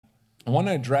want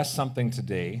to address something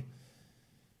today,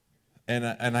 and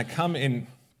I come in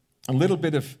a little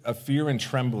bit of fear and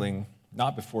trembling,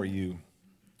 not before you,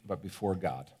 but before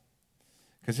God.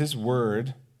 Because his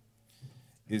word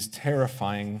is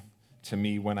terrifying to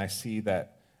me when I see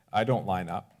that I don't line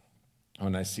up,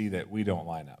 when I see that we don't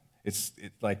line up. It's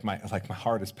like my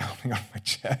heart is pounding on my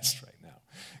chest right now.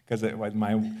 Because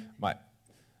my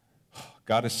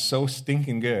God is so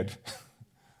stinking good.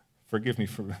 Forgive me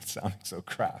for sounding so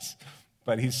crass.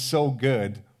 But he's so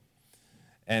good.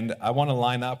 And I want to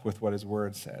line up with what his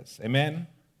word says. Amen?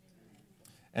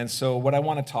 And so what I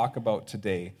want to talk about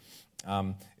today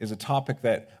is a topic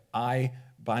that I,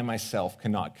 by myself,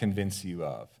 cannot convince you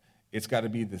of. It's got to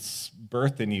be this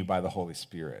birthed in you by the Holy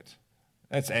Spirit.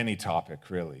 That's any topic,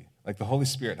 really. Like the Holy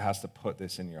Spirit has to put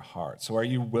this in your heart. So are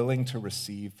you willing to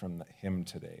receive from him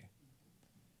today?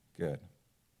 Good.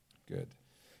 Good.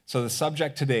 So the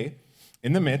subject today,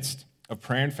 in the midst of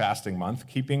prayer and fasting month,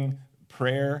 keeping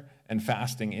prayer and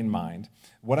fasting in mind,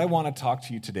 what I want to talk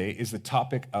to you today is the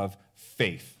topic of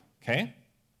faith, okay?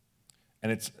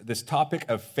 And it's this topic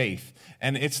of faith.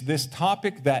 And it's this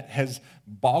topic that has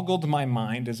boggled my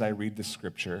mind as I read the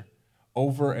scripture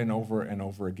over and over and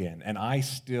over again. And I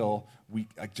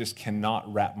just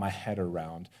cannot wrap my head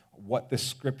around what the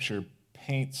scripture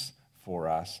paints for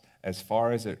us as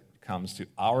far as it comes to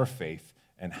our faith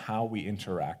and how we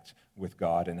interact with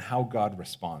God and how God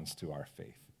responds to our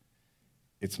faith.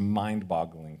 It's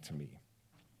mind-boggling to me.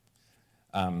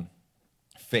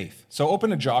 Faith. So open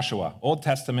to Joshua, Old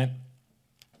Testament.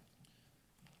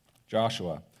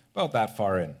 Joshua, about that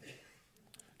far in.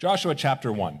 Joshua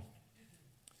chapter 1.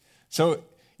 So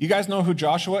you guys know who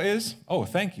Joshua is? Oh,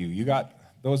 thank you. You got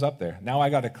those up there. Now I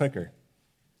got a clicker.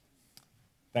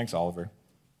 Thanks, Oliver.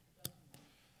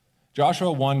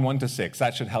 Joshua 1:1-6.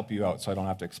 That should help you out so I don't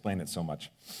have to explain it so much.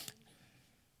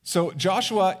 So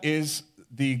Joshua is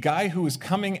the guy who is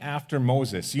coming after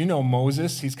Moses. You know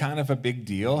Moses, he's kind of a big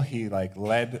deal. He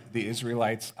led the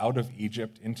Israelites out of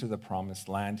Egypt into the promised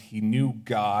land. He knew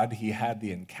God. He had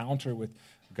the encounter with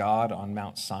God on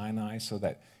Mount Sinai so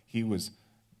that he was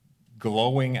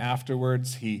glowing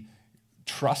afterwards. He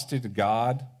trusted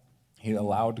God. He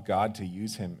allowed God to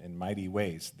use him in mighty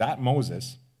ways. That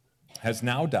Moses has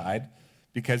now died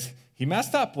because he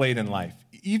messed up late in life,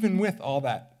 even with all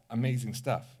that amazing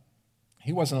stuff.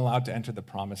 He wasn't allowed to enter the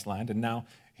promised land, and now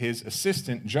his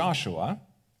assistant, Joshua,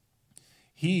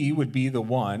 he would be the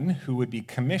one who would be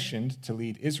commissioned to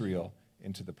lead Israel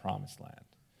into the promised land.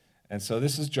 And so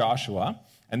this is Joshua,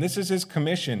 and this is his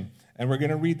commission, and we're going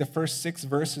to read the first 6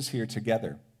 verses here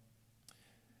together.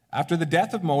 After the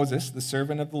death of Moses, the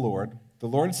servant of the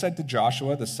Lord said to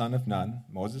Joshua, the son of Nun,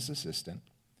 Moses' assistant,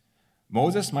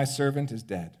 Moses, my servant, is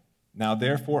dead. Now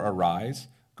therefore arise,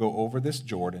 go over this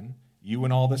Jordan, you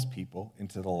and all this people,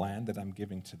 into the land that I'm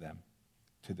giving to them,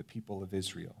 to the people of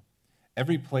Israel.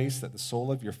 Every place that the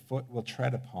sole of your foot will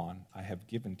tread upon, I have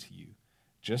given to you,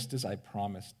 just as I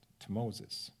promised to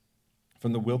Moses.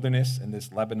 From the wilderness and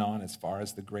this Lebanon as far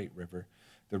as the great river,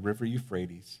 the river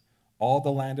Euphrates, all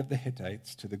the land of the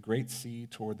Hittites to the great sea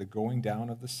toward the going down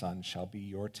of the sun shall be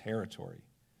your territory.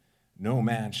 No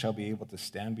man shall be able to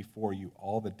stand before you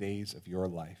all the days of your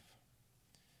life.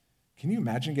 Can you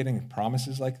imagine getting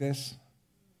promises like this?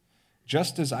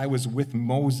 Just as I was with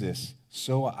Moses,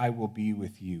 so I will be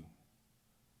with you.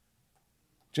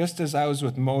 Just as I was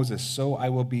with Moses, so I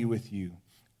will be with you.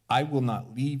 I will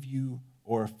not leave you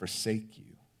or forsake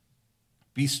you.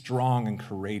 Be strong and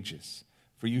courageous,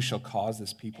 for you shall cause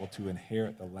this people to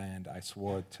inherit the land I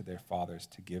swore to their fathers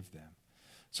to give them.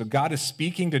 So God is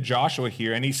speaking to Joshua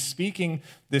here, and he's speaking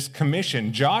this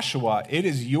commission. Joshua, it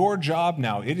is your job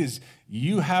now.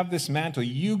 You have this mantle.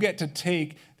 You get to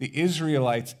take the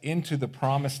Israelites into the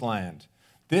promised land.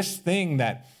 This thing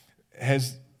that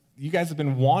you guys have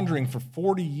been wandering for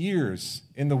 40 years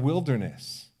in the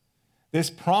wilderness. This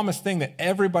promised thing that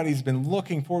everybody's been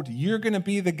looking forward to. You're going to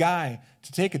be the guy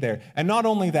to take it there. And not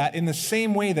only that, in the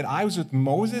same way that I was with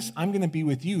Moses, I'm going to be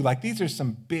with you. These are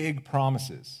some big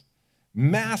promises.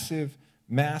 Massive,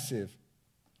 massive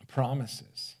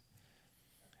promises.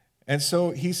 And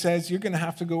so he says, you're going to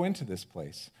have to go into this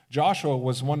place. Joshua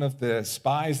was one of the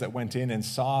spies that went in and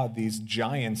saw these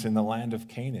giants in the land of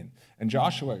Canaan. And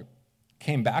Joshua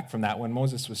came back from that when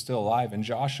Moses was still alive. And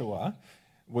Joshua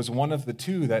was one of the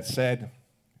 2 that said,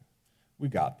 we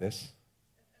got this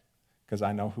because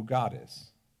I know who God is.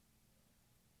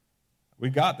 We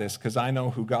got this because I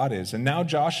know who God is. And now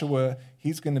Joshua,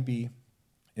 he's going to be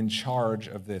in charge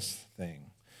of this thing.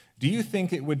 Do you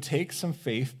think it would take some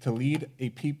faith to lead a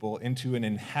people into an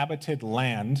inhabited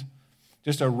land,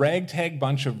 just a ragtag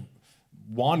bunch of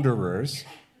wanderers,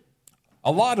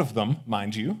 a lot of them,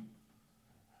 mind you,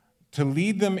 to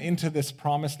lead them into this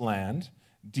promised land,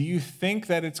 do you think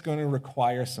that it's going to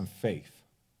require some faith?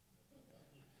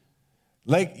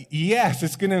 Like, yes,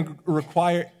 it's going to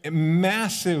require a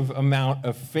massive amount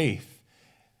of faith.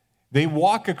 They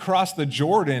walk across the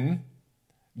Jordan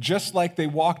just like they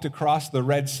walked across the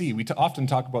Red Sea. We often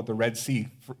talk about the Red Sea.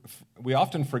 We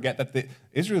often forget that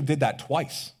Israel did that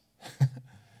twice.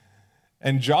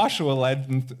 And Joshua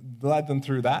led them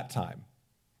through that time.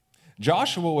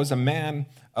 Joshua was a man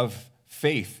of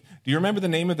faith. Do you remember the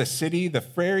name of the city, the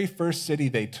very first city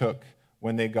they took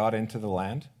when they got into the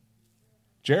land?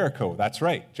 Jericho, that's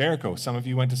right, Jericho. Some of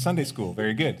you went to Sunday school,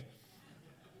 very good.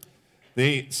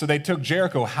 So they took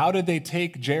Jericho. How did they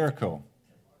take Jericho?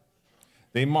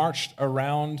 They marched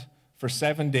around for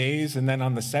 7 days, and then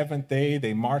on the seventh day,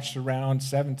 they marched around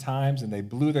 7 times, and they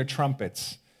blew their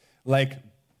trumpets. Like,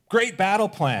 great battle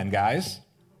plan, guys.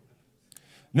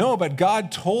 No, but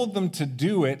God told them to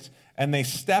do it, and they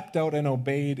stepped out and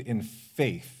obeyed in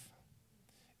faith.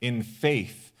 In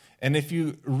faith. And if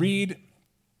you read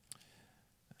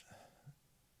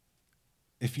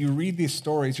these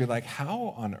stories, you're like,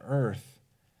 how on earth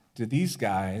did these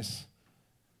guys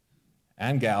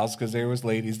and gals, because there was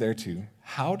ladies there too,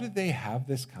 how did they have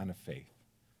this kind of faith?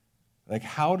 Like,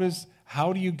 how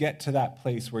do you get to that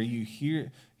place where you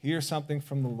hear something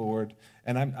from the Lord,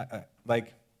 and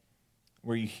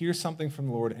where you hear something from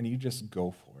the Lord and you just go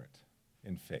for it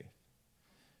in faith?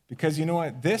 Because you know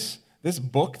what? This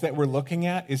book that we're looking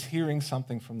at is hearing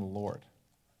something from the Lord.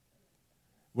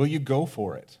 Will you go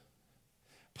for it?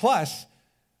 Plus,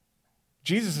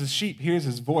 Jesus' sheep hears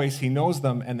his voice, he knows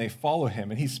them, and they follow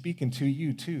him, and he's speaking to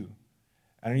you too.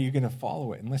 And are you going to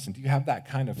follow it and listen? Do you have that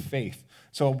kind of faith?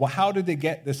 So how did they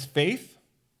get this faith?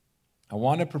 I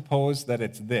want to propose that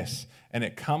it's this, and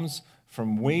it comes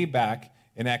from way back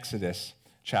in Exodus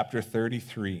chapter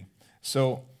 33.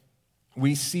 So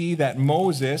we see that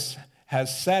Moses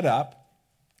has set up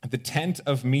the tent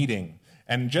of meeting.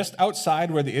 And just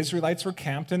outside where the Israelites were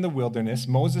camped in the wilderness,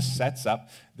 Moses sets up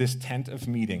this tent of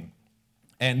meeting.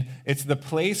 And it's the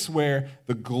place where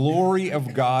the glory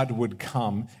of God would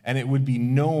come, and it would be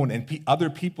known, and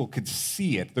other people could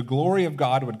see it. The glory of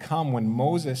God would come when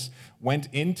Moses went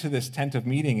into this tent of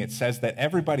meeting. It says that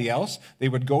everybody else, they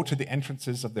would go to the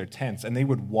entrances of their tents, and they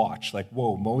would watch, like,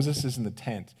 whoa, Moses is in the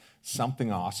tent.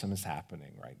 Something awesome is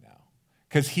happening right now,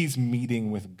 because he's meeting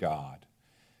with God.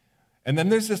 And then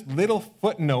there's this little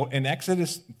footnote in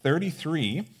Exodus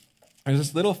 33. There's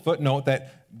this little footnote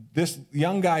that this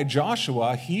young guy,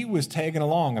 Joshua, he was tagging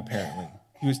along, apparently.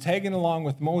 He was tagging along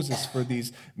with Moses for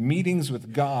these meetings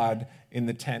with God in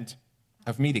the tent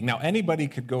of meeting. Now, anybody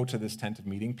could go to this tent of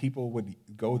meeting. People would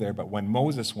go there, but when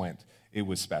Moses went, it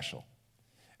was special.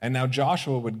 And now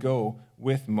Joshua would go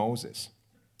with Moses.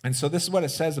 And so this is what it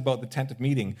says about the tent of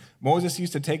meeting. Moses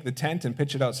used to take the tent and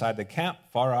pitch it outside the camp,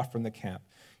 far off from the camp.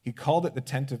 He called it the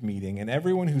tent of meeting, and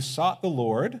everyone who sought the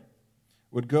Lord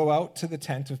would go out to the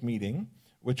tent of meeting,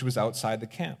 which was outside the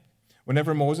camp.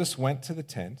 Whenever Moses went to the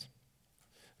tent,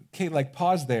 okay, like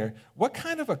pause there. What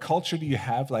kind of a culture do you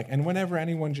have? Like, and whenever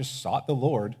anyone just sought the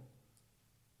Lord,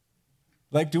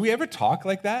 like, do we ever talk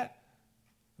like that?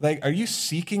 Like, are you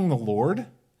seeking the Lord?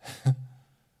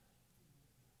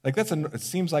 Like, it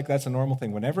seems like that's a normal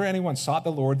thing. Whenever anyone sought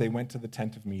the Lord, they went to the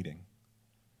tent of meeting.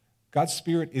 God's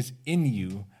Spirit is in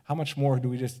you. How much more do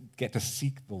we just get to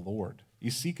seek the Lord?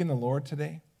 You seeking the Lord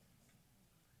today?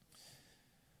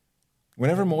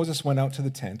 Whenever Moses went out to the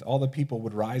tent, all the people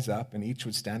would rise up and each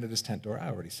would stand at his tent door. I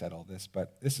already said all this,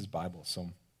 but this is Bible.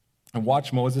 And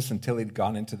watch Moses until he'd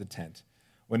gone into the tent.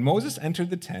 When Moses entered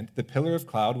the tent, the pillar of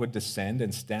cloud would descend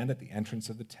and stand at the entrance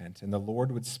of the tent, and the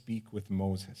Lord would speak with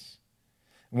Moses.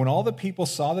 And when all the people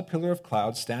saw the pillar of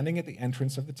cloud standing at the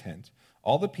entrance of the tent,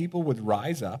 all the people would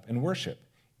rise up and worship,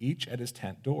 each at his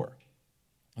tent door.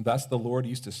 And thus the Lord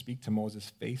used to speak to Moses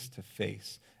face to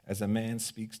face, as a man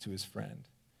speaks to his friend.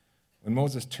 When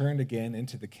Moses turned again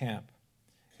into the camp,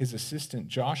 his assistant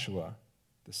Joshua,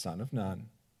 the son of Nun,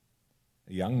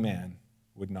 a young man,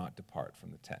 would not depart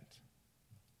from the tent.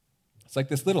 It's like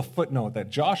this little footnote that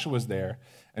Joshua's there,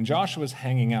 and Joshua's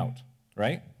hanging out,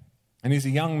 right? And he's a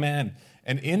young man.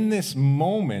 And in this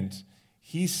moment,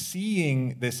 he's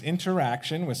seeing this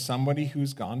interaction with somebody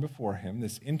who's gone before him,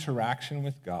 this interaction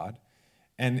with God,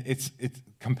 and it's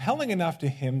compelling enough to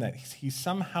him that he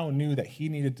somehow knew that he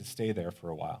needed to stay there for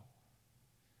a while.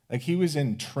 Like, he was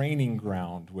in training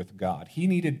ground with God. He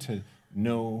needed to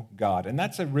know God. And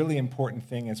that's a really important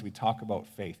thing as we talk about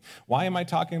faith. Why am I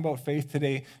talking about faith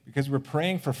today? Because we're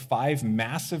praying for 5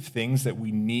 massive things that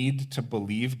we need to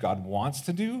believe God wants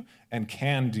to do and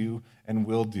can do and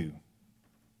will do.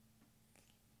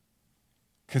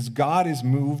 Because God is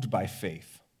moved by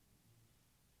faith.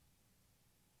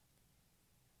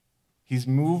 He's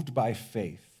moved by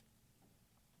faith.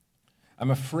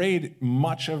 I'm afraid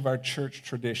much of our church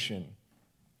tradition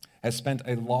has spent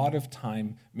a lot of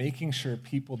time making sure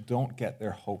people don't get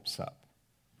their hopes up,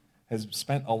 has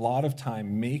spent a lot of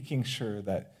time making sure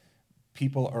that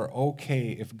people are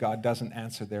okay if God doesn't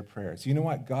answer their prayers. You know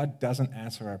what? God doesn't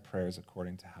answer our prayers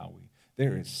according to how we.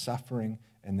 There is suffering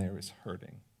and there is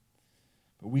hurting.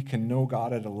 But we can know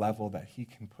God at a level that he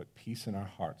can put peace in our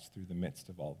hearts through the midst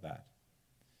of all that.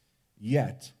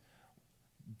 Yet,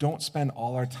 don't spend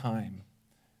all our time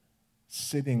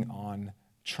sitting on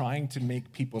trying to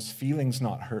make people's feelings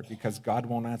not hurt because God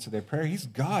won't answer their prayer. He's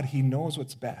God. He knows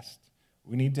what's best.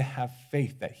 We need to have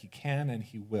faith that he can and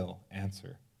he will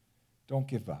answer. Don't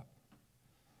give up.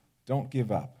 Don't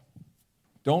give up.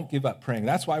 Don't give up praying.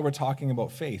 That's why we're talking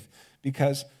about faith,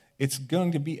 because it's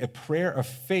going to be a prayer of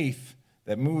faith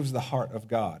that moves the heart of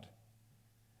God.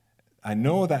 I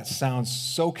know that sounds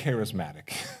so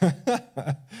charismatic,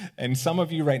 and some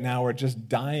of you right now are just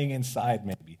dying inside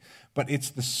maybe, but it's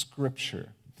the Scripture.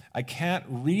 I can't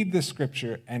read the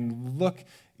Scripture and look,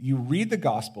 you read the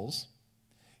Gospels,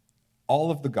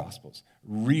 all of the Gospels,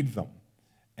 read them,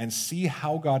 and see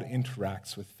how God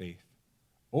interacts with faith,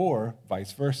 or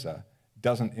vice versa,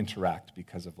 doesn't interact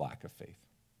because of lack of faith.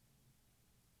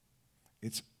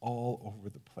 It's all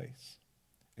over the place.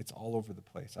 It's all over the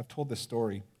place. I've told this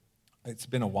story. It's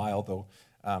been a while, though.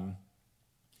 I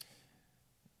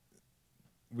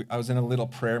was in a little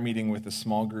prayer meeting with a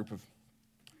small group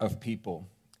of people,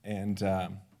 and I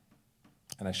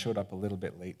showed up a little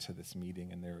bit late to this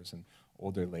meeting, and there was an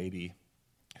older lady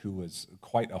who was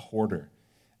quite a hoarder,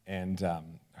 and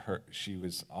she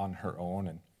was on her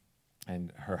own,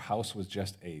 and her house was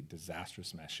just a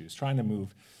disastrous mess. She was trying to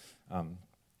move,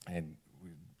 and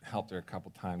we helped her a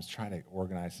couple times, trying to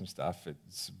organize some stuff.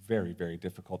 It's very, very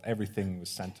difficult. Everything was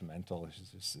sentimental. She's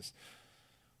just this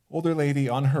older lady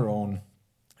on her own,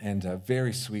 and a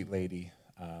very sweet lady.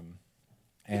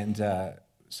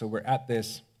 So we're at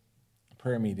this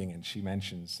prayer meeting, and she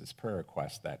mentions this prayer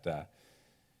request that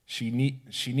she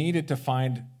needed to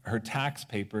find her tax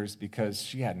papers because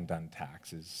she hadn't done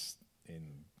taxes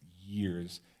in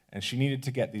years, and she needed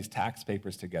to get these tax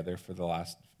papers together for the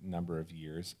last number of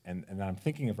years. And I'm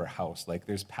thinking of her house, like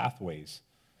there's pathways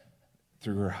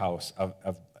through her house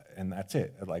and that's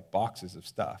it, like boxes of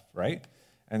stuff, right?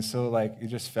 And so like you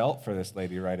just felt for this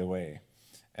lady right away.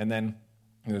 And then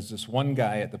there was this one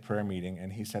guy at the prayer meeting,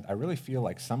 and he said, I really feel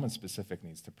like someone specific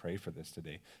needs to pray for this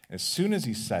today. And as soon as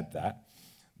he said that,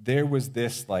 there was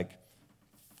this like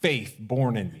faith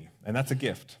born in me, and that's a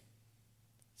gift.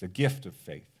 It's a gift of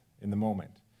faith in the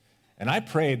moment. And I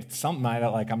prayed something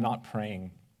I'm not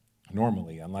praying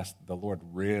normally unless the Lord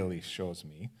really shows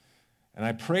me. And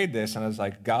I prayed this, and I was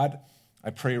like, God,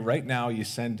 I pray right now you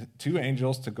send 2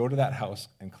 angels to go to that house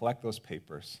and collect those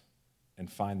papers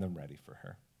and find them ready for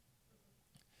her.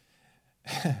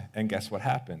 And guess what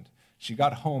happened? She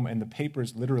got home, and the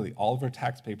papers, literally all of her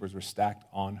tax papers, were stacked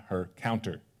on her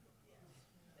counter.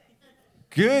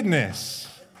 Goodness.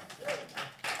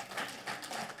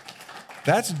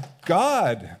 That's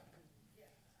God.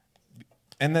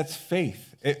 And that's faith.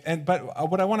 But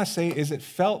what I want to say is it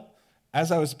felt,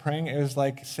 as I was praying, it was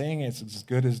like saying it's as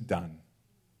good as done,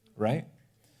 right?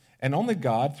 And only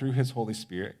God, through his Holy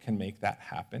Spirit, can make that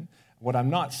happen. What I'm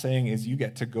not saying is you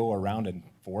get to go around and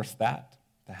force that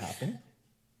to happen,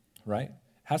 right? It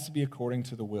has to be according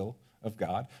to the will of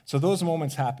God. So those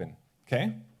moments happen,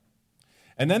 okay?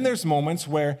 And then there's moments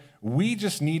where we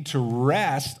just need to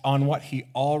rest on what he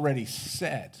already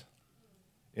said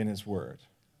in his word.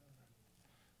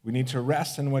 We need to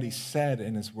rest in what he said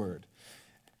in his word.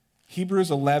 Hebrews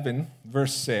 11,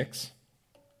 verse 6.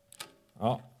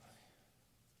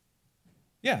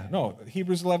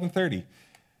 Hebrews 11:30.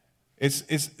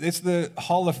 It's the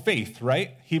hall of faith,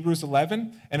 right? Hebrews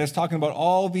 11, and it's talking about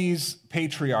all these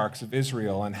patriarchs of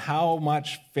Israel and how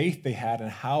much faith they had and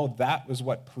how that was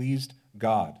what pleased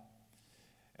God.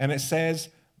 And it says,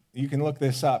 you can look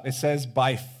this up, it says,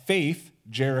 by faith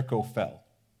Jericho fell.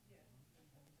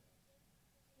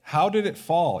 How did it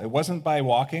fall? It wasn't by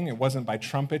walking, it wasn't by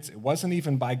trumpets, it wasn't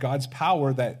even by God's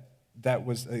power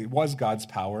it was God's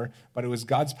power, but it was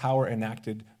God's power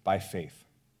enacted by faith.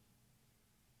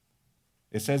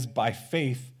 It says, by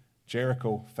faith,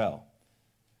 Jericho fell.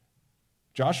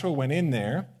 Joshua went in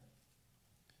there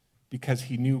because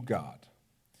he knew God.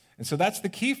 And so that's the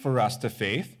key for us to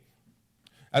faith.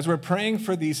 As we're praying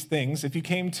for these things, if you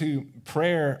came to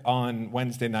prayer on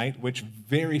Wednesday night, which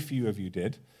very few of you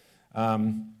did,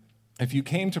 and if you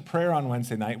came to prayer on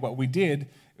Wednesday night, what we did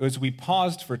was we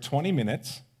paused for 20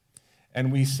 minutes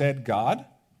and we said, God,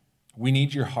 we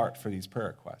need your heart for these prayer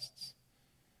requests.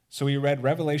 So we read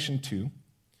Revelation 2,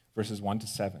 verses 1 to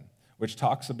 7, which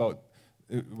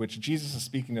Jesus is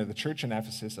speaking to the church in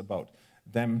Ephesus about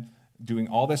them doing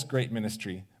all this great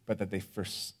ministry, but that they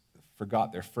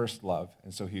forgot their first love,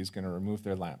 and so he's going to remove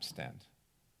their lampstand.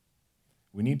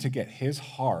 We need to get his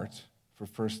heart for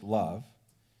first love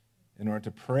in order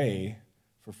to pray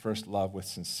for first love with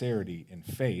sincerity and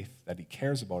faith that he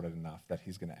cares about it enough that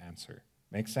he's going to answer.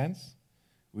 Make sense?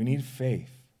 We need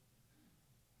faith.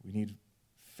 We need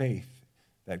faith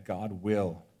that God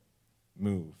will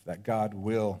move, that God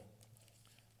will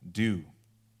do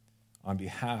on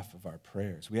behalf of our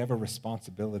prayers. We have a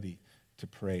responsibility to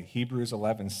pray. Hebrews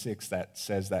 11:6 that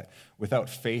says that without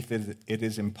faith it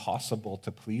is impossible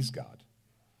to please God.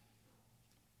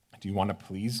 Do you want to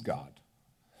please God?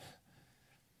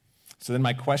 So then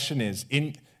my question is,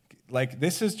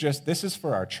 this is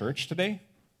for our church today.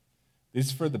 This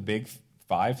is for the big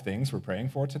 5 things we're praying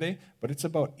for today, but it's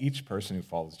about each person who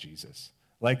follows Jesus.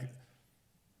 Like,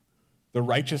 the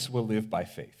righteous will live by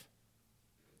faith.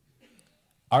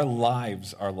 Our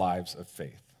lives are lives of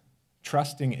faith,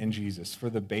 trusting in Jesus for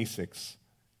the basics,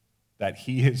 that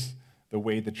he is the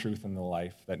way, the truth, and the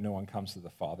life, that no one comes to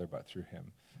the Father but through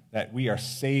him, that we are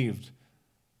saved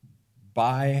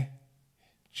by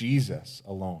Jesus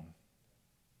alone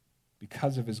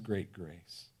because of his great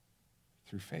grace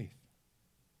through faith.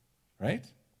 Right?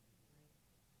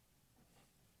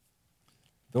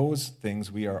 Those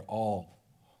things we are all,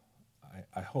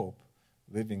 I hope,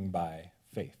 living by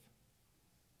faith.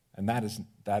 And that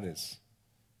is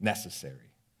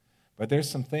necessary. But there's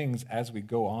some things as we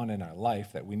go on in our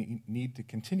life that we need to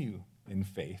continue in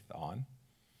faith on.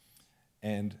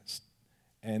 And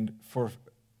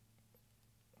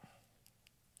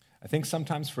I think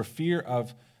sometimes for fear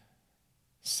of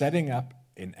setting up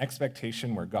an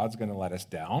expectation where God's going to let us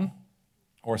down,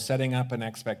 or setting up an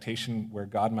expectation where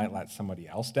God might let somebody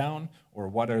else down, or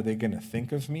what are they going to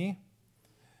think of me?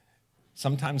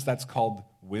 Sometimes that's called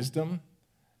wisdom,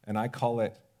 and I call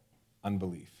it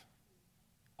unbelief.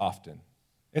 Often.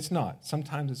 It's not.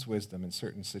 Sometimes it's wisdom in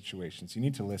certain situations. You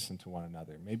need to listen to one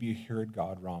another. Maybe you heard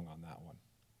God wrong on that one.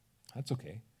 That's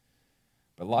okay.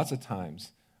 But lots of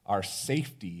times, our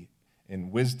safety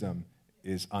in wisdom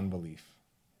is unbelief.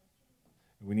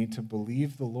 We need to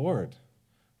believe the Lord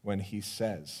when he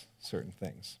says certain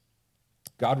things.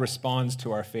 God responds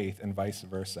to our faith and vice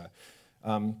versa.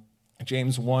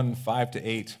 James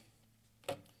 1:5-8.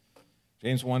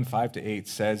 James 1:5-8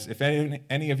 says, if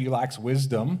any of you lacks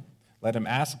wisdom, let him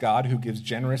ask God, who gives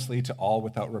generously to all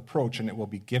without reproach, and it will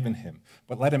be given him.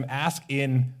 But let him ask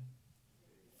in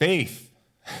faith.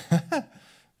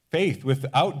 Faith,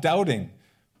 without doubting.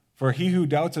 For he who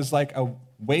doubts is like a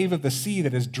wave of the sea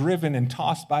that is driven and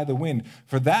tossed by the wind.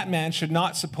 For that man should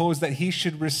not suppose that he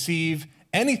should receive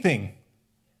anything.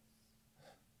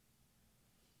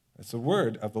 That's the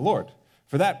word of the Lord.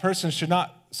 For that person should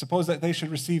not suppose that they should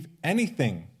receive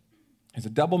anything. He's a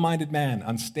double-minded man,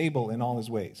 unstable in all his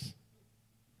ways.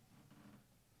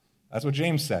 That's what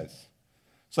James says.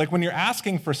 It's like when you're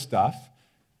asking for stuff,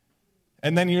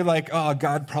 and then you're like, oh,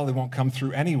 God probably won't come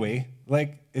through anyway.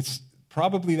 Like, it's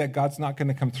probably that God's not going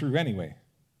to come through anyway.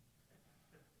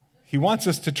 He wants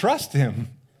us to trust him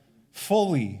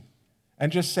fully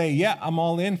and just say, yeah, I'm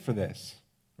all in for this,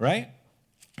 right?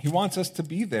 He wants us to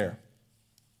be there.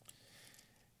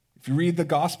 If you read the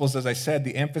Gospels, as I said,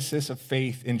 the emphasis of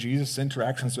faith in Jesus'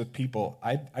 interactions with people,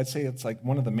 I'd say it's like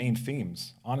one of the main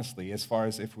themes, honestly, as far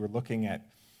as if we're looking at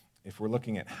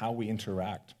how we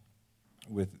interact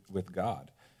with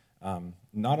God.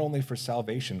 Not only for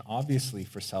salvation, obviously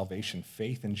for salvation,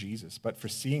 faith in Jesus, but for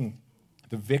seeing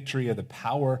the victory of the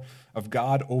power of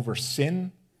God over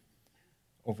sin,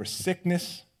 over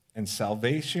sickness and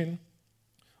salvation,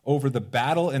 over the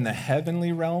battle in the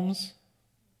heavenly realms.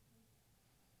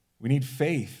 We need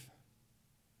faith.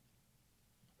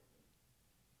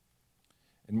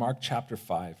 In Mark chapter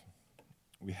 5,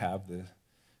 we have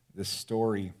this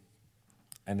story,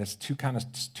 and it's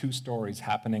two stories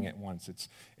happening at once.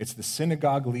 It's the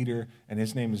synagogue leader, and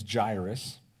his name is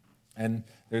Jairus, and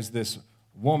there's this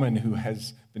woman who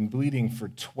has been bleeding for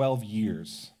 12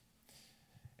 years,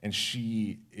 and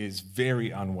she is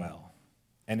very unwell.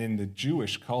 And in the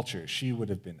Jewish culture, she would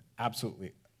have been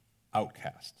absolutely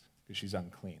outcast because she's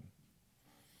unclean.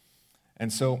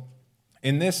 And so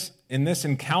in this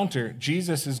encounter,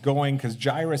 Jesus is going, because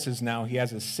Jairus he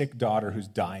has a sick daughter who's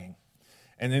dying.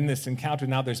 And in this encounter,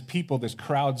 now there's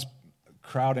crowds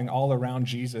crowding all around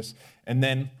Jesus. And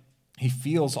then he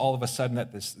feels all of a sudden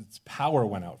that this power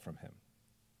went out from him,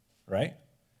 right?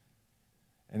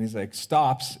 And he's like,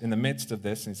 stops in the midst of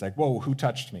this, and he's like, whoa, who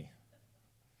touched me?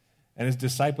 And his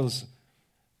disciples,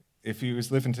 if he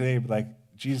was living today, would be like,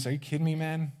 Jesus, are you kidding me,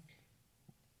 man?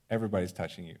 Everybody's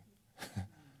touching you.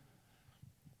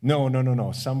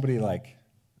 No.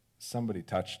 Somebody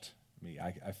touched me.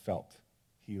 I felt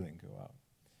healing go out.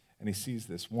 And he sees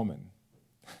this woman.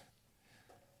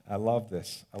 I love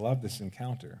this. I love this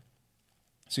encounter.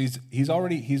 So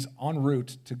he's en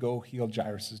route to go heal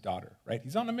Jairus' daughter, right?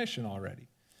 He's on a mission already.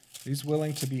 He's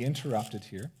willing to be interrupted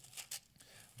here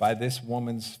by this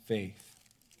woman's faith.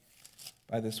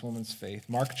 By this woman's faith.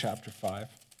 Mark chapter 5.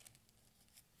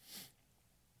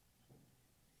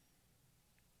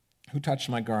 Who touched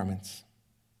my garments?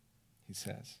 He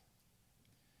says.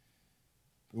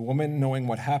 The woman, knowing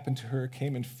what happened to her,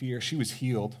 came in fear. She was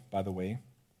healed, by the way.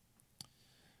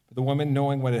 But the woman,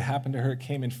 knowing what had happened to her,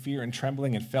 came in fear and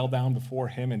trembling and fell down before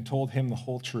him and told him the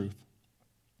whole truth.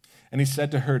 And he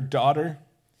said to her, daughter,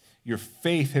 your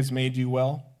faith has made you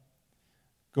well.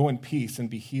 Go in peace and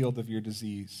be healed of your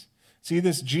disease. See,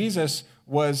 this Jesus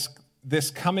was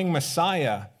this coming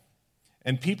Messiah,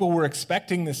 and people were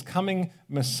expecting this coming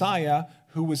Messiah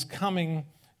who was coming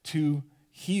to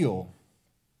heal.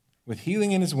 With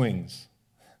healing in his wings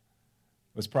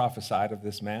was prophesied of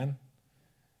this man.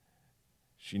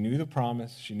 She knew the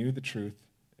promise, she knew the truth,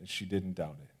 and she didn't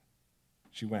doubt it.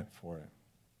 She went for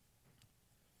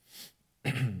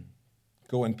it.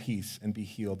 Go in peace and be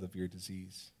healed of your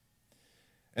disease.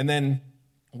 And then,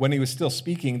 when he was still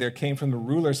speaking, there came from the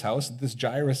ruler's house this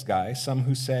Jairus guy, some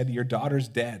who said, your daughter's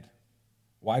dead.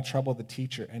 Why trouble the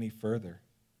teacher any further?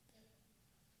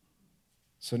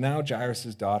 So now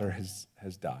Jairus' daughter has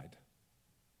died.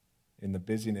 In the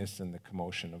busyness and the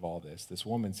commotion of all this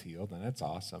woman's healed, and that's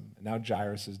awesome. And now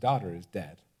Jairus' daughter is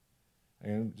dead.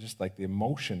 And just like the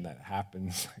emotion that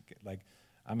happens, like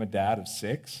I'm a dad of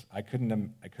 6. I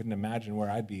couldn't imagine where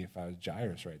I'd be if I was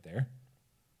Jairus right there.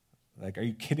 Like, are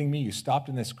you kidding me? You stopped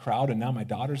in this crowd and now my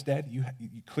daughter's dead? You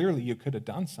clearly you could have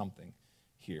done something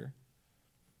here.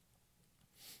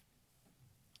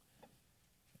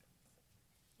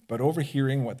 But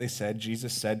overhearing what they said,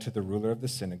 Jesus said to the ruler of the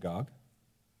synagogue,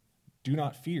 do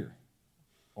not fear,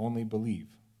 only believe.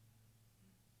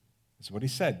 That's what he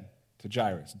said to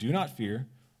Jairus. Do not fear,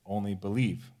 only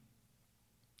believe.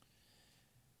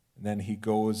 And then he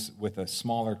goes with a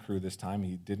smaller crew this time.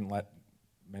 He didn't let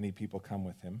many people come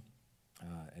with him.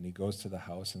 And he goes to the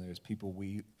house, and there's people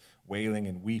wailing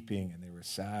and weeping, and they were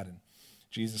sad. And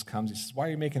Jesus comes. He says, why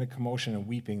are you making a commotion and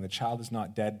weeping? The child is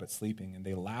not dead, but sleeping. And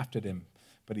they laughed at him.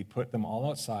 But he put them all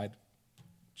outside,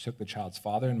 took the child's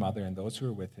father and mother and those who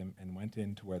were with him, and went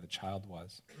in to where the child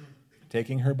was.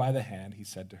 Taking her by the hand, he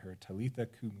said to her, Talitha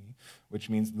Kumi, which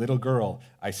means, little girl,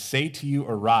 I say to you,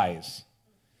 arise.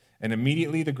 And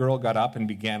immediately the girl got up and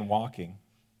began walking.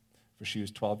 For she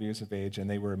was 12 years of age, and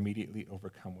they were immediately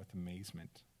overcome with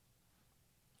amazement.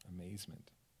 Amazement.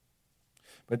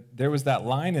 But there was that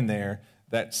line in there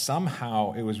that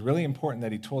somehow it was really important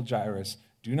that he told Jairus,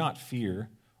 do not fear,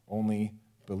 only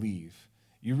believe.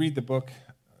 You read the book,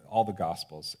 all the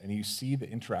Gospels, and you see the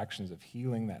interactions of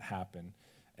healing that happen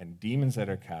and demons that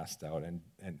are cast out, and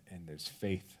there's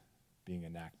faith being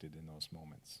enacted in those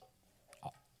moments.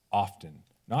 Often.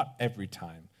 Not every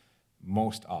time.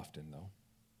 Most often, though.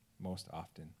 Most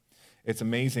often. It's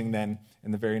amazing then,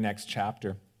 in the very next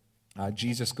chapter,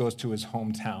 Jesus goes to his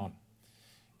hometown,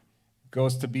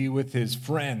 goes to be with his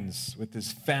friends, with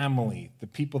his family, the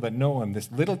people that know him,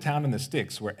 this little town in the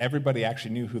sticks where everybody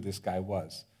actually knew who this guy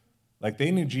was. Like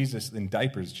they knew Jesus in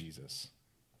diapers Jesus,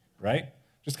 right?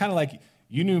 Just kind of like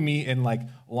you knew me in like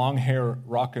long hair,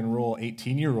 rock and roll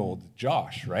 18-year-old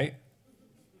Josh, right?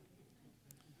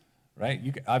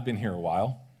 Right? I've been here a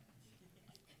while.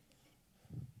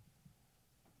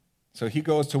 So he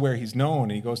goes to where he's known,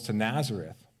 and he goes to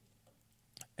Nazareth.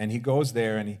 And he goes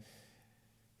there, and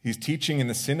he's teaching in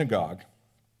the synagogue.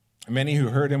 Many who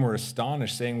heard him were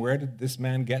astonished, saying, where did this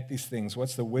man get these things?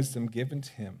 What's the wisdom given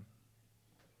to him?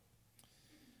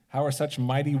 How are such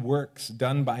mighty works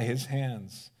done by his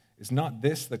hands? Is not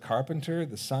this the carpenter,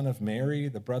 the son of Mary,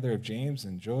 the brother of James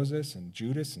and Joseph and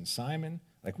Judas and Simon?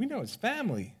 Like, we know his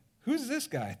family. Who's this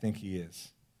guy I think he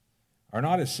is? Are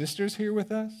not his sisters here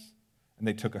with us? And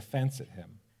they took offense at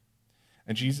him.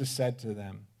 And Jesus said to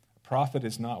them, a prophet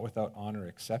is not without honor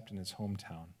except in his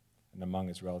hometown and among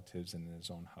his relatives and in his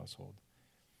own household.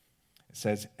 It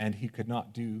says, and he could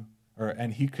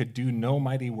do no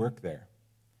mighty work there,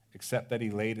 except that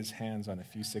he laid his hands on a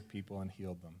few sick people and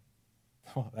healed them.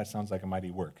 Well, that sounds like a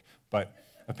mighty work, but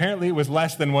apparently it was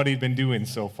less than what he'd been doing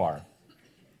so far.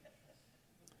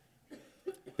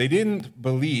 They didn't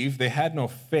believe. They had no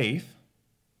faith.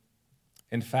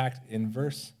 In fact, in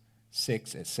verse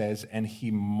 6, it says, and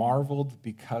he marveled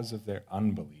because of their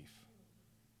unbelief.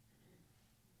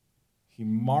 He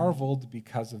marveled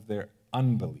because of their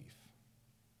unbelief.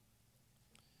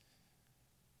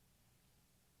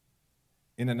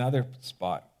 In another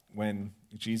spot, when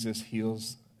Jesus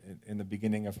heals, in the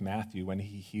beginning of Matthew, when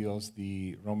he heals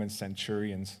the Roman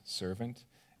centurion's servant,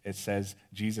 it says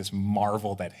Jesus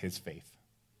marveled at his faith.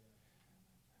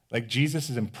 Like Jesus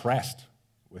is impressed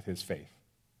with his faith.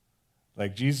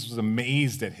 Like Jesus was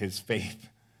amazed at his faith.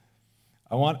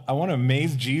 I want to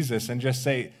amaze Jesus and just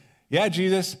say, yeah,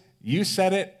 Jesus, you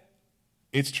said it,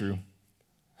 it's true.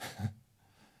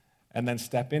 And then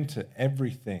step into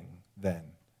everything then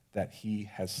that he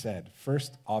has said.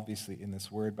 First, obviously, in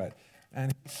this word, but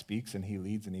and he speaks and he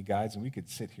leads and he guides, and we could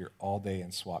sit here all day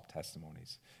and swap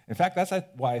testimonies. In fact, that's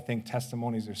why I think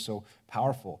testimonies are so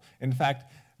powerful. In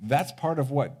fact, that's part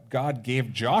of what God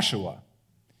gave Joshua.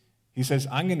 He says,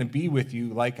 I'm going to be with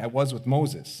you like I was with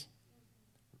Moses.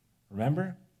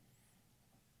 Remember?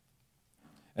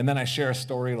 And then I share a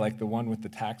story like the one with the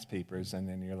tax papers, and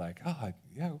then you're like, oh,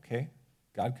 yeah, okay,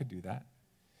 God could do that.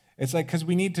 It's like, because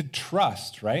we need to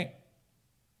trust, right?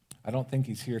 I don't think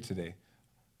he's here today.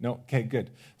 No? Okay, good.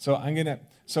 So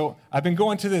I've been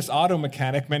going to this auto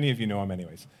mechanic. Many of you know him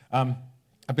anyways.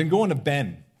 I've been going to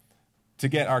Ben to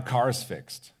get our cars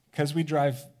fixed, because we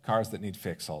drive cars that need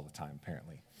fixed all the time,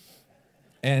 apparently.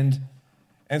 And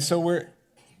so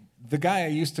the guy I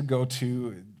used to go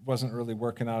to wasn't really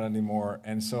working out anymore,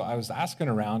 and so I was asking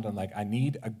around, and I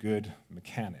need a good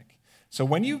mechanic. So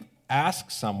when you ask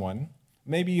someone,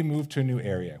 maybe you move to a new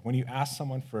area, when you ask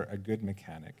someone for a good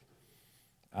mechanic,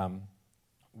 when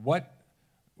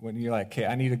you're like, okay,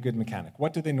 I need a good mechanic,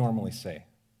 what do they normally say?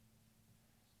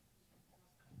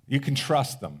 You can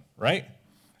trust them, right?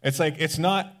 It's like, it's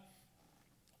not,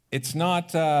 this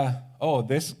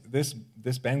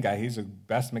Ben guy, he's the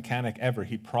best mechanic ever.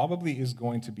 He probably is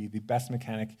going to be the best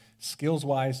mechanic,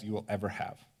 skills-wise, you will ever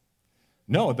have.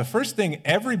 No, the first thing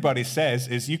everybody says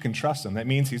is you can trust him. That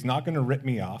means he's not going to rip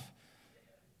me off.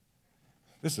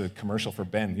 This is a commercial for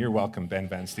Ben. You're welcome, Ben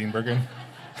Van Steenbergen.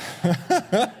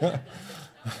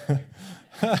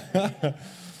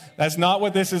 That's not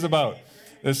what this is about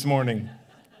this morning.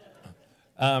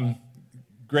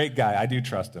 Great guy. I do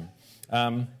trust him.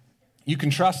 You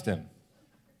can trust him,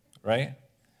 right?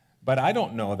 But I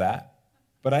don't know that.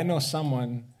 But I know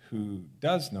someone who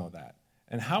does know that.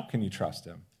 And how can you trust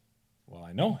him? Well,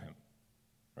 I know him,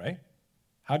 right?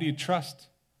 How do you trust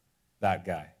that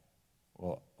guy?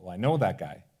 Well, I know that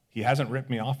guy. He hasn't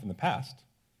ripped me off in the past.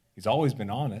 He's always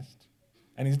been honest,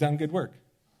 and he's done good work.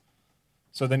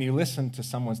 So then you listen to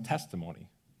someone's testimony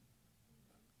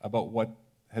about what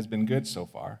has been good so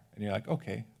far, and you're like,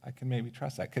 okay, I can maybe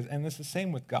trust that. And it's the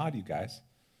same with God, you guys.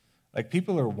 Like,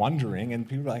 people are wondering, and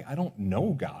people are like, I don't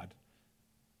know God.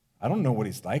 I don't know what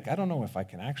he's like. I don't know if I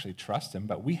can actually trust him,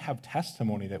 but we have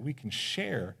testimony that we can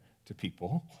share to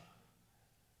people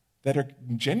that are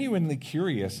genuinely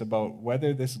curious about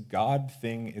whether this God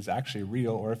thing is actually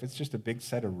real or if it's just a big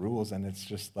set of rules and it's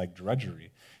just like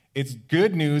drudgery. It's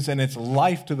good news and it's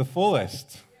life to the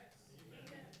fullest.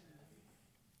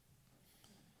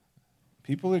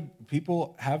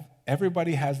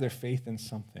 Everybody has their faith in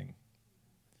something.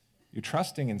 You're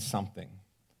trusting in something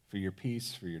for your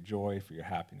peace, for your joy, for your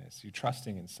happiness. You're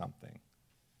trusting in something.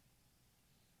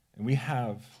 And we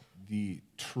have the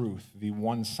truth, the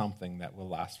one something that will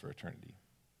last for eternity.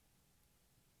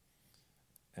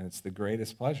 And it's the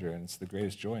greatest pleasure, and it's the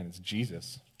greatest joy, and it's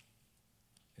Jesus.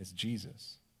 It's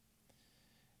Jesus.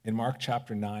 In Mark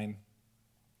chapter 9,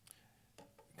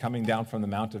 coming down from the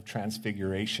Mount of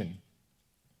Transfiguration,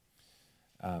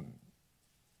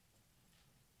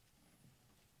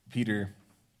 Peter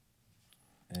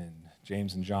and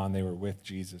James and John, they were with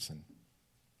Jesus, and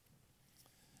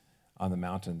on the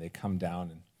mountain, they come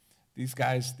down, and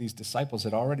these disciples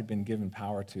had already been given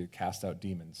power to cast out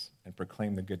demons and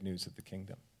proclaim the good news of the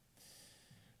kingdom.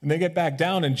 And they get back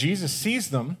down, and Jesus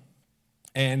sees them,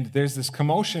 and there's this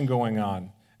commotion going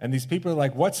on. And these people are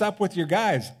like, what's up with your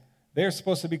guys? They're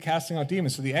supposed to be casting out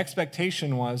demons. So the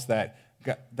expectation was that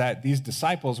these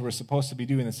disciples were supposed to be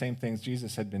doing the same things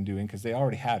Jesus had been doing, because they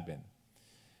already had been.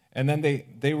 And then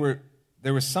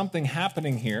there was something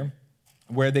happening here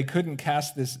where they couldn't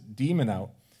cast this demon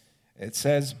out. It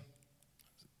says,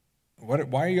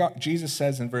 Jesus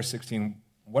says in verse 16,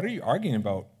 what are you arguing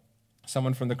about?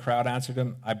 Someone from the crowd answered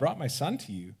him, I brought my son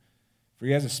to you, for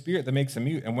he has a spirit that makes him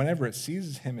mute, and whenever it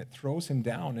seizes him, it throws him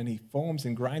down, and he foams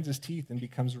and grinds his teeth and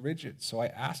becomes rigid. So I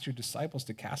asked your disciples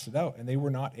to cast it out, and they were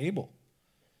not able.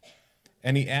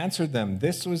 And he answered them.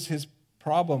 This was his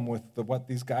problem with what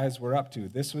these guys were up to.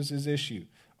 This was his issue.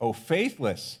 "O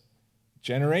faithless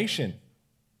generation,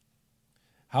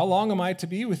 how long am I to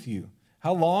be with you?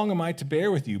 How long am I to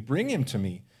bear with you? Bring him to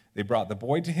me." They brought the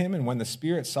boy to him, and when the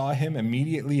spirit saw him,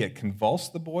 immediately it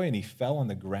convulsed the boy, and he fell on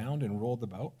the ground and rolled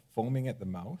about, foaming at the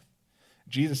mouth.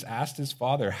 Jesus asked his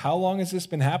father, "How long has this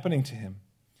been happening to him?"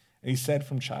 And he said,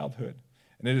 "From childhood.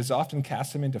 And it has often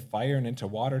cast him into fire and into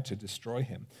water to destroy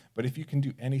him. But if you can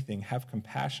do anything, have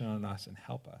compassion on us and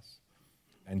help us."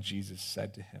 And Jesus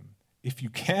said to him, "If you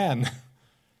can,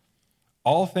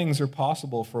 all things are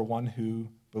possible for one who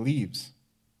believes."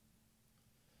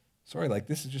 Sorry,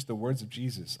 this is just the words of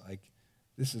Jesus.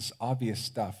 This is obvious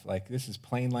stuff. This is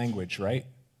plain language, right?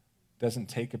 Doesn't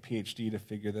take a PhD to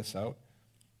figure this out.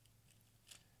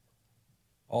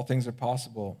 All things are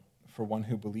possible for one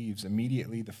who believes.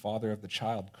 Immediately the father of the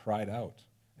child cried out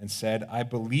and said, "I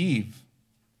believe.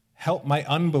 Help my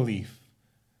unbelief."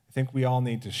 I think we all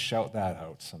need to shout that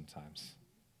out sometimes.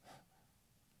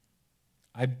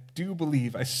 I do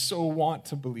believe. I so want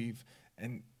to believe.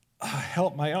 And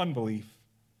help my unbelief.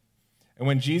 And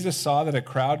when Jesus saw that a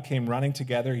crowd came running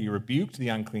together, he rebuked the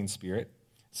unclean spirit,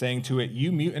 saying to it,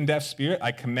 "You mute and deaf spirit,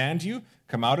 I command you,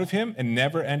 come out of him and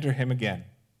never enter him again."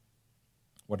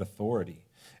 What authority!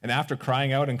 And after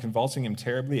crying out and convulsing him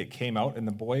terribly, it came out, and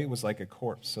the boy was like a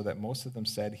corpse, so that most of them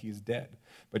said, "He is dead."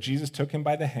 But Jesus took him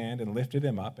by the hand and lifted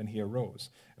him up, and he arose.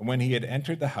 And when he had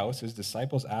entered the house, his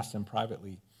disciples asked him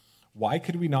privately, "Why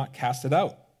could we not cast it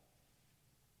out?"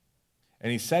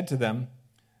 And he said to them,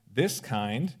 "This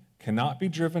kind cannot be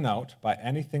driven out by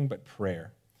anything but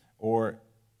prayer," or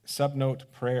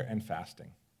subnote, prayer and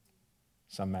fasting.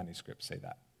 Some manuscripts say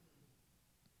that.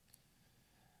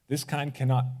 This kind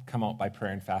cannot come out by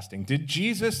prayer and fasting. Did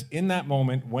Jesus, in that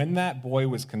moment, when that boy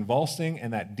was convulsing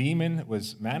and that demon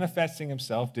was manifesting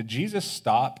himself, did Jesus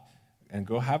stop and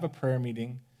go have a prayer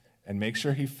meeting and make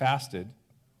sure he fasted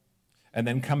and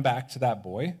then come back to that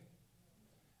boy?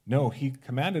 No, he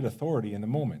commanded authority in the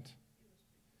moment.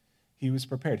 He was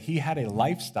prepared. He had a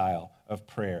lifestyle of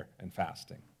prayer and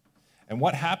fasting. And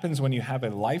what happens when you have a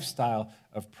lifestyle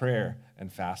of prayer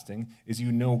and fasting is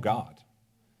you know God.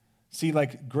 See,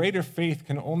 greater faith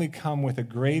can only come with a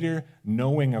greater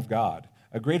knowing of God,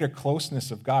 a greater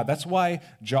closeness of God. That's why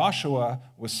Joshua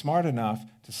was smart enough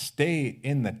to stay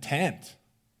in the tent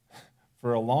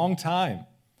for a long time,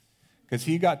 because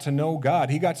he got to know God.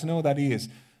 He got to know that he is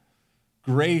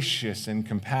gracious and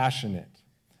compassionate,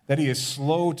 that he is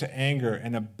slow to anger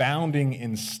and abounding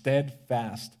in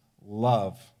steadfast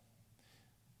love.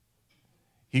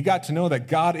 He got to know that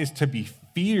God is to be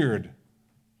feared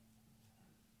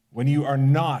when you are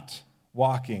not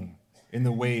walking in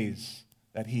the ways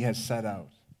that he has set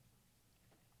out.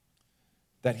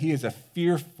 That he is a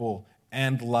fearful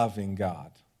and loving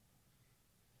God.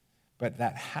 But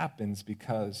that happens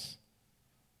because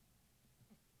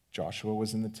Joshua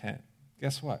was in the tent.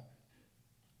 Guess what?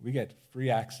 We get free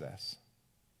access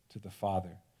to the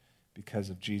Father because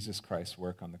of Jesus Christ's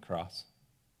work on the cross.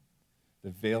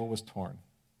 The veil was torn.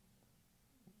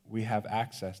 We have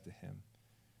access to him.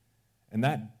 And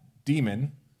that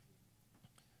demon,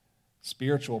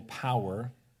 spiritual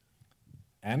power,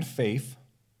 and faith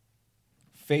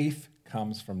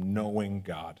comes from knowing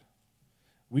God.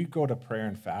 We go to prayer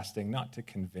and fasting not to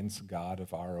convince God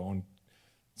of our own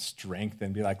strength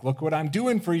and be like, "Look what I'm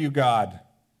doing for you, God.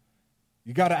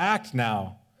 You got to act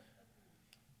now."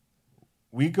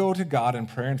 We go to God in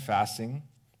prayer and fasting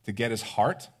to get his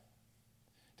heart,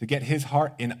 to get his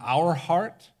heart in our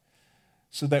heart,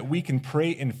 so that we can pray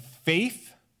in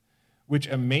faith, which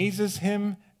amazes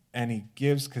him, and he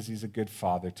gives because he's a good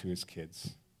father to his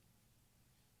kids.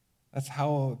 That's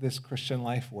how this Christian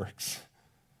life works.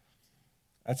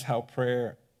 That's how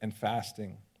prayer and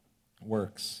fasting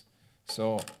works.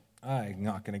 So I'm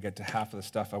not going to get to half of the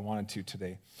stuff I wanted to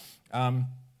today.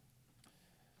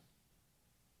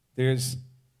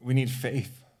 We need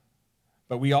faith,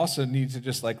 but we also need to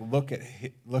just look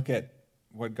at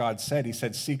what God said. He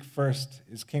said, "Seek first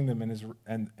his kingdom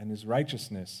and his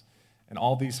righteousness, and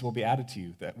all these will be added to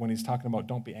you." That when he's talking about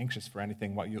don't be anxious for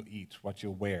anything, what you'll eat, what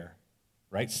you'll wear,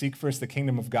 right? Seek first the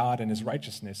kingdom of God and his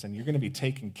righteousness, and you're going to be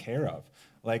taken care of.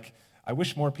 I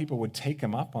wish more people would take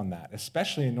him up on that,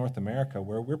 especially in North America,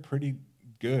 where we're pretty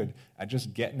good at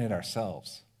just getting it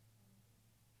ourselves.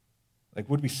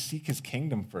 Would we seek his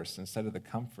kingdom first instead of the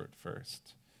comfort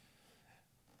first?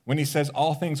 When he says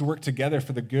all things work together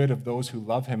for the good of those who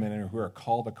love him and who are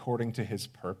called according to his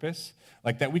purpose,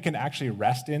 that we can actually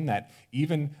rest in that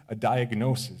even a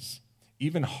diagnosis,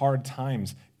 even hard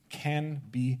times can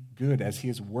be good as he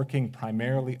is working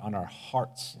primarily on our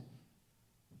hearts.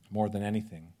 more than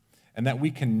anything. And that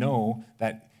we can know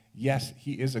that, yes,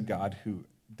 he is a God who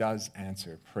does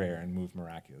answer prayer and move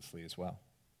miraculously as well.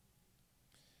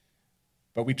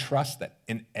 But we trust that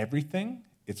in everything,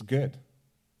 it's good.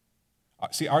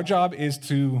 See, our job is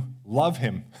to love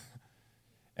him,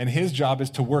 and his job is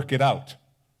to work it out.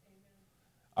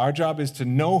 Our job is to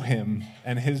know him,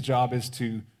 and his job is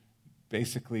to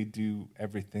basically do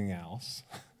everything else.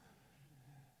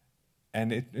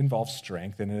 And it involves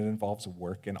strength, and it involves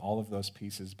work and all of those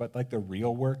pieces. But like the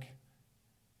real work,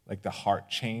 like the heart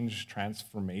change,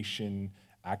 transformation,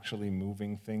 actually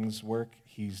moving things work,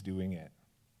 he's doing it.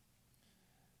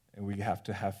 And we have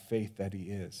to have faith that he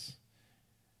is.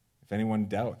 If anyone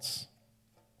doubts,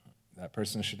 that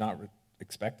person should not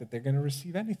expect that they're going to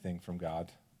receive anything from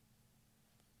God.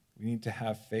 We need to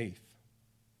have faith.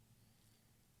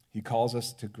 He calls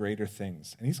us to greater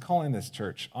things. And he's calling this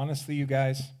church. Honestly, you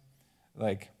guys,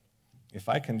 like, if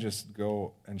I can just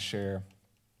go and share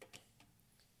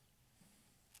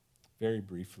very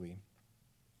briefly.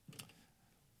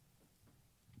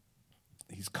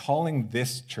 He's calling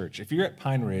this church. If you're at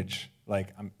Pine Ridge,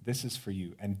 this is for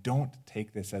you. And don't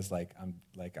take this as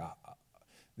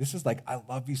this is like, I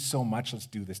love you so much, let's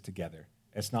do this together.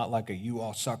 It's not like you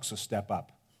all suck, so step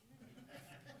up.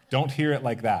 Don't hear it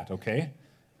like that, okay?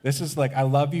 This is like, I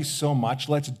love you so much,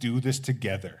 let's do this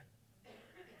together.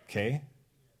 Okay?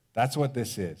 That's what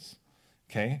this is.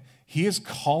 Okay? He is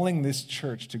calling this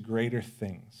church to greater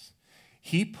things.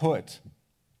 He put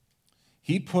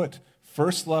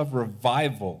First Love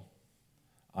Revival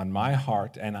on my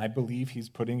heart, and I believe he's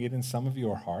putting it in some of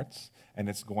your hearts, and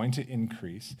it's going to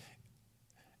increase.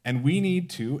 And we need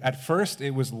to, at first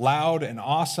it was loud and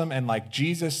awesome, and like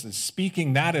Jesus is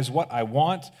speaking, that is what I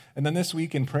want. And then this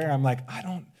week in prayer, I'm like,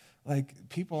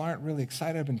 people aren't really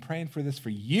excited. I've been praying for this for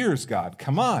years, God.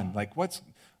 Come on. Like, what's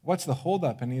the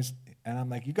holdup? And I'm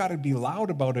like, you got to be loud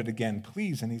about it again,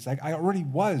 please. And he's like, I already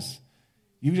was.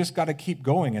 You just got to keep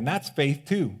going. And that's faith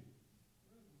too.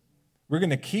 We're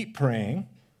going to keep praying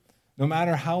no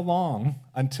matter how long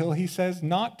until he says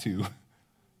not to.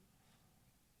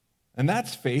 And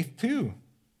that's faith too.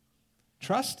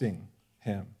 Trusting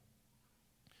him.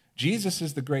 Jesus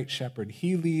is the great shepherd.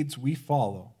 He leads, we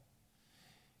follow.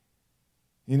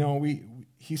 You know,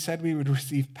 he said we would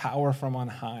receive power from on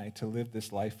high to live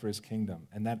this life for his kingdom,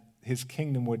 and that his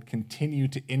kingdom would continue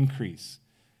to increase.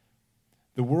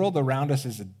 The world around us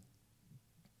is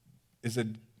a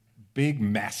big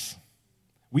mess.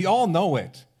 We all know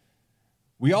it.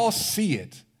 We all see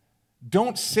it.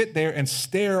 Don't sit there and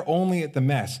stare only at the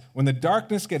mess. When the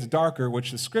darkness gets darker,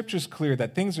 which the scripture's clear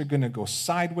that things are going to go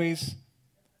sideways,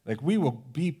 like we will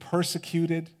be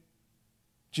persecuted,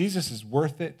 Jesus is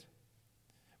worth it.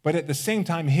 But at the same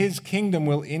time, his kingdom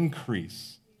will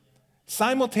increase.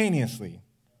 Simultaneously,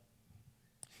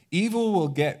 evil will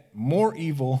get more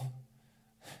evil,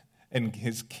 and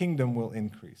his kingdom will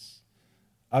increase.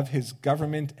 Of his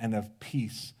government and of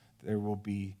peace, there will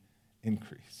be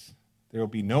increase. There will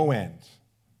be no end.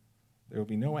 There will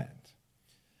be no end.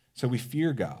 So we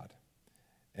fear God,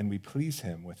 and we please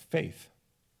him with faith.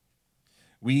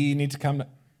 We need to come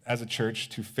as a church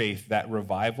to faith that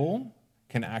revival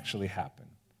can actually happen,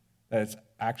 that it's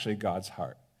actually God's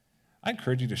heart. I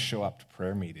encourage you to show up to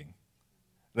prayer meeting.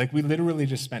 Like, we literally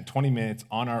just spent 20 minutes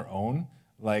on our own,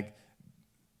 like,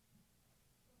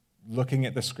 looking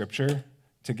at the scripture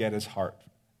to get his heart.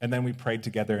 And then we prayed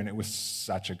together, and it was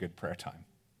such a good prayer time.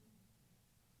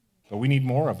 But we need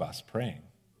more of us praying.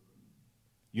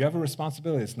 You have a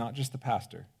responsibility. It's not just the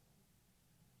pastor.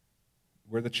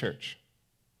 We're the church.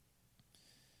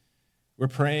 We're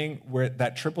praying where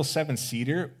that 777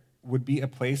 Cedar would be a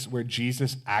place where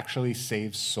Jesus actually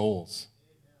saves souls.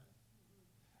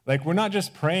 Like, we're not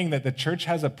just praying that the church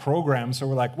has a program, so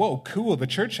we're like, whoa, cool, the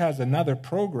church has another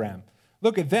program.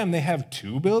 Look at them, they have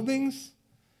 2 buildings?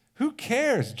 Who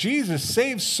cares? Jesus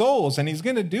saves souls, and he's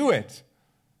going to do it.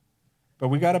 But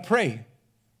we got to pray.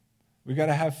 We got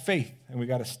to have faith, and we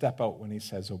got to step out when he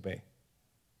says obey.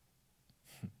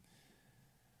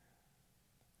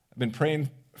 I've been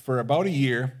praying for about a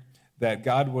year that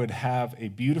God would have a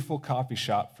beautiful coffee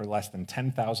shop for less than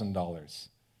 $10,000.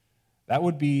 That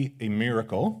would be a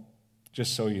miracle,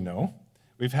 just so you know.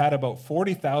 We've had about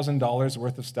 $40,000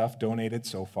 worth of stuff donated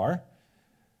so far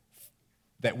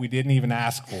that we didn't even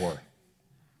ask for.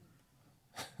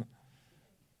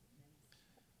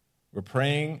 We're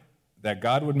praying that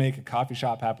God would make a coffee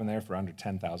shop happen there for under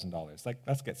 $10,000. Like,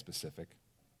 let's get specific.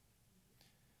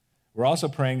 We're also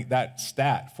praying that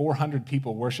 400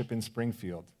 people worship in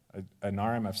Springfield, an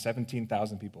RM of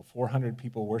 17,000 people. 400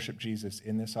 people worship Jesus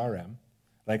in this RM.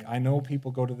 Like, I know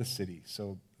people go to the city,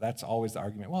 so that's always the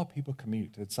argument. Well, people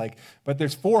commute. It's like, but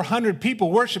there's 400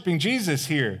 people worshiping Jesus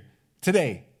here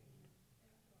today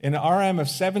in an RM of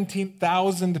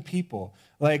 17,000 people.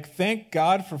 Like, thank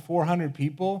God for 400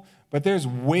 people, but there's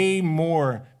way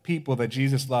more people that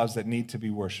Jesus loves that need to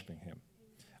be worshiping him.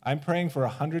 I'm praying for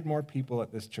 100 more people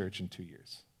at this church in 2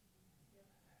 years.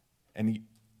 And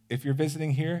if you're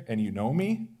visiting here and you know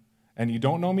me, and you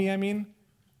don't know me, I mean,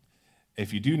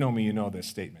 if you do know me, you know this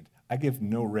statement. I give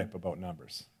no rip about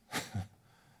numbers.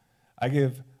 I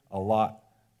give a lot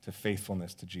to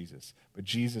faithfulness to Jesus. But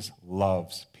Jesus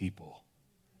loves people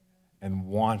and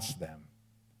wants them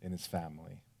in his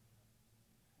family.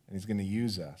 And he's going to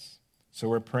use us. So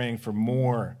we're praying for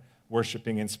more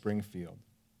worshiping in Springfield.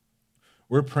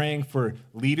 We're praying for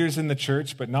leaders in the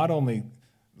church, but not only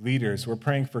leaders. We're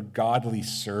praying for godly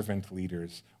servant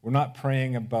leaders. We're not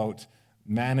praying about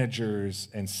managers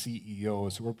and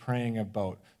CEOs. We're praying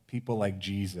about people like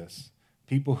Jesus,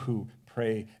 people who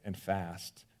pray and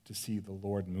fast to see the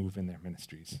Lord move in their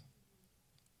ministries.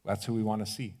 That's who we want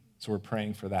to see. So we're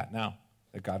praying for that now,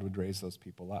 that God would raise those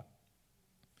people up.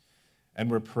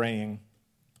 And we're praying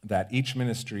that each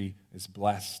ministry is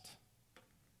blessed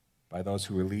by those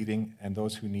who are leading, and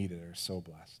those who need it are so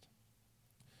blessed.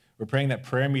 We're praying that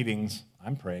prayer meetings,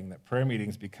 I'm praying that prayer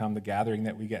meetings become the gathering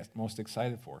that we get most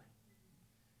excited for.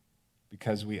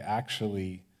 Because we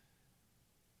actually,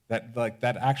 that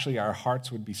actually our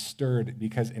hearts would be stirred,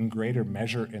 because in greater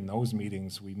measure in those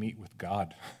meetings we meet with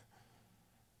God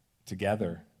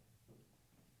together.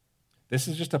 This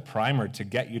is just a primer to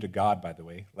get you to God, by the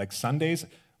way. Like Sundays,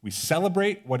 we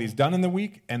celebrate what he's done in the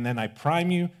week, and then I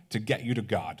prime you to get you to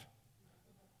God.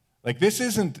 Like, this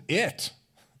isn't it.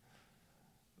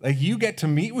 Like, you get to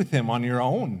meet with him on your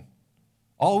own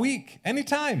all week,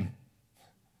 anytime.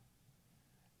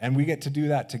 And we get to do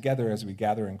that together as we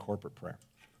gather in corporate prayer.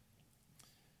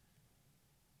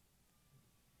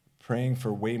 Praying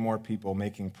for way more people,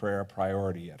 making prayer a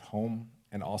priority at home,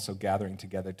 and also gathering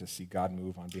together to see God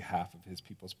move on behalf of his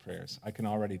people's prayers. I can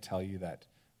already tell you that,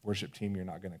 worship team, you're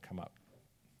not going to come up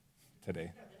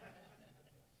today.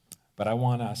 But I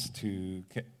want us to,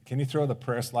 can you throw the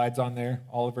prayer slides on there,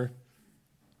 Oliver?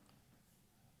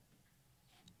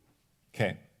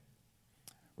 Okay.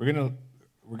 We're going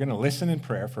to listen in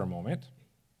prayer for a moment.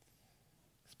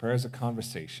 Because prayer is a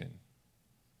conversation.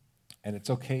 And it's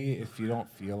okay if you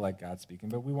don't feel like God's speaking,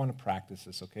 but we want to practice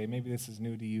this, okay? Maybe this is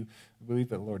new to you. We believe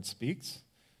that the Lord speaks.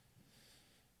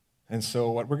 And so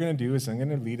what we're going to do is I'm going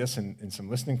to lead us in some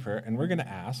listening prayer, and we're going to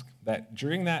ask that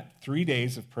during that 3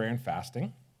 days of prayer and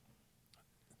fasting,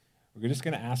 we're just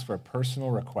going to ask for a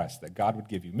personal request that God would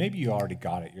give you. Maybe you already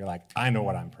got it. You're like, I know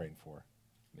what I'm praying for.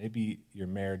 Maybe your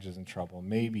marriage is in trouble.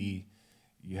 Maybe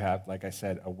you have, like I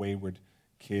said, a wayward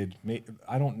kid.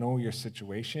 I don't know your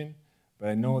situation, but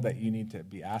I know that you need to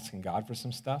be asking God for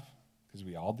some stuff, because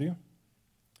we all do.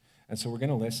 And so we're going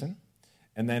to listen.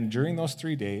 And then during those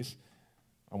 3 days,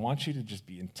 I want you to just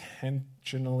be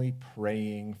intentionally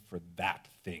praying for that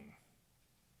thing.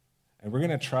 And we're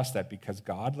going to trust that because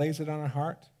God lays it on our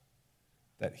heart,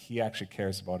 that he actually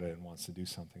cares about it and wants to do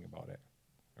something about it.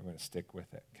 We're going to stick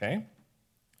with it, okay?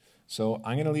 So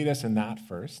I'm going to lead us in that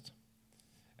first.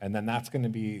 And then that's going to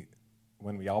be,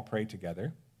 when we all pray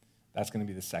together, that's going to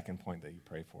be the second point that you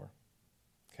pray for,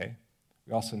 okay?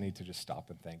 We also need to just stop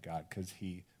and thank God, because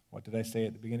what did I say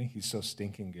at the beginning? He's so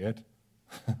stinking good.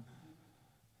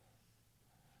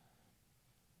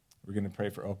 We're going to pray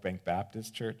for Oak Bank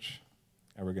Baptist Church,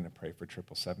 and we're going to pray for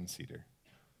 777 Cedar.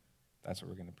 That's what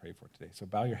we're going to pray for today. So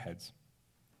bow your heads.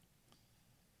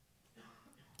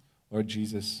 Lord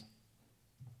Jesus,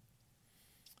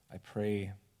 I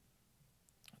pray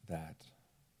that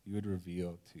you would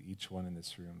reveal to each one in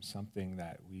this room something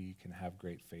that we can have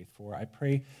great faith for. I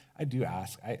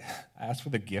ask for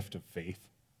the gift of faith.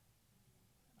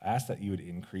 I ask that you would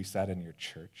increase that in your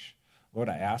church. Lord,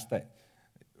 I ask that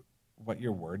what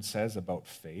your word says about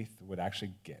faith would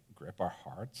actually grip our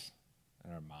hearts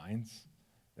and our minds,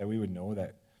 that we would know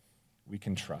that we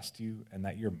can trust you and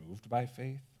that you're moved by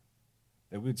faith,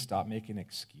 that we would stop making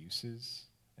excuses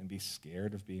and be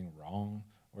scared of being wrong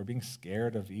or being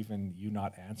scared of even you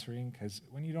not answering, because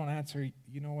when you don't answer,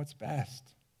 you know what's best.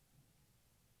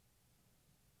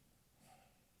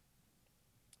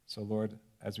 So, Lord,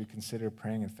 as we consider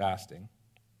praying and fasting,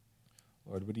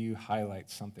 Lord, would you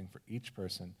highlight something for each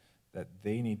person that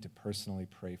they need to personally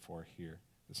pray for here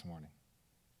this morning?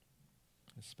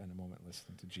 Let's spend a moment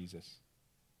listening to Jesus.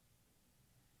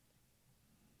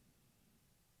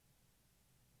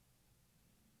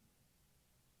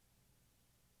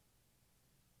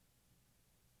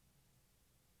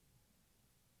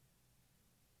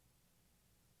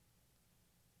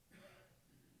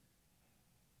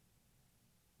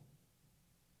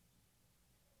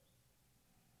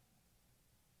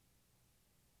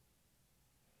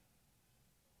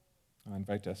 I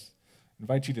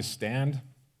invite you to stand.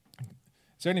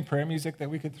 Is there any prayer music that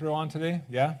we could throw on today?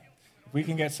 Yeah? If we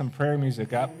can get some prayer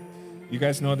music up. You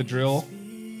guys know the drill.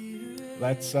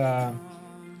 Let's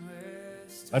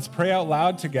pray out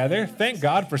loud together. Thank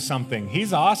God for something.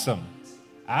 He's awesome.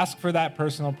 Ask for that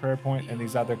personal prayer point and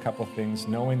these other couple things,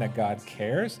 knowing that God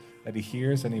cares, that he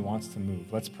hears, and he wants to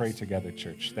move. Let's pray together,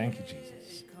 church. Thank you,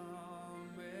 Jesus.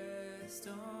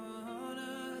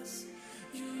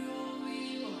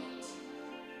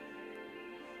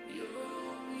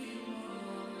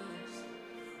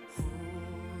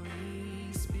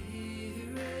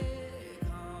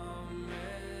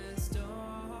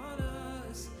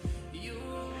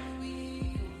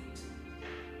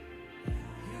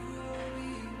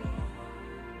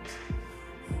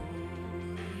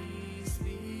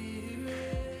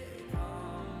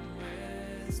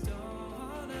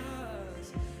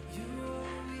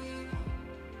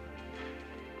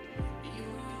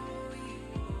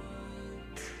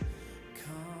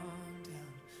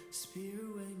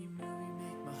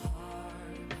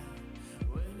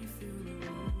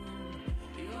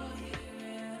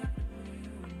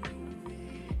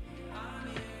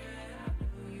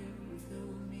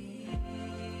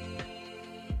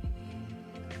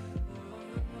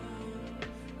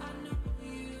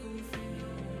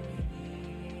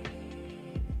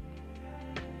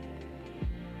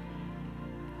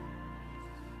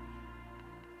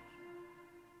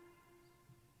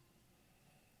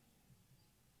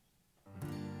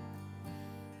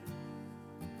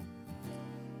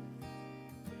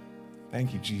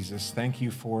 Thank you, Jesus. Thank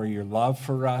you for your love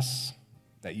for us,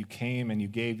 that you came and you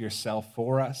gave yourself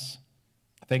for us.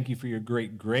 Thank you for your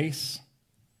great grace.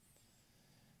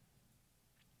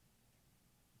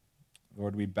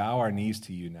 Lord, we bow our knees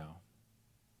to you now.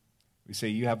 We say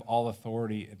you have all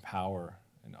authority and power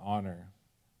and honor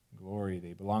and glory.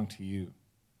 They belong to you.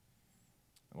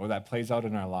 Lord, that plays out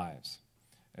in our lives.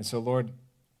 And so, Lord,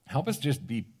 help us just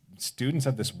be students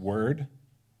of this word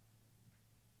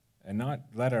and not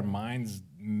let our minds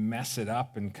mess it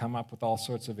up and come up with all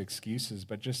sorts of excuses,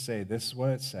 but just say, this is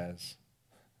what it says,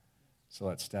 so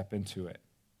let's step into it.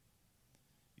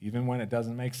 Even when it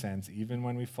doesn't make sense, even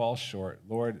when we fall short,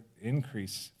 Lord,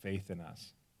 increase faith in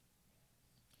us.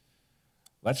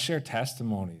 Let's share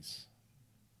testimonies.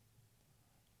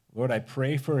 Lord, I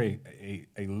pray for a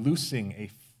loosing, a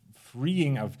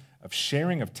freeing of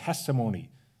sharing of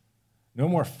testimony. No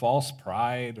more false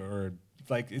pride or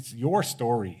it's your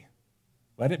story.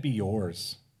 Let it be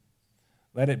yours.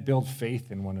 Let it build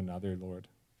faith in one another, Lord.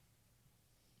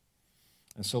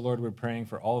 And so, Lord, we're praying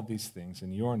for all of these things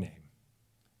in your name,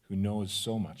 who knows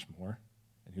so much more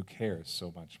and who cares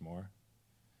so much more.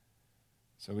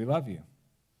 So we love you,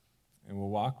 and we'll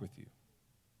walk with you.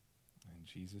 In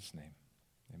Jesus' name,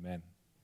 amen.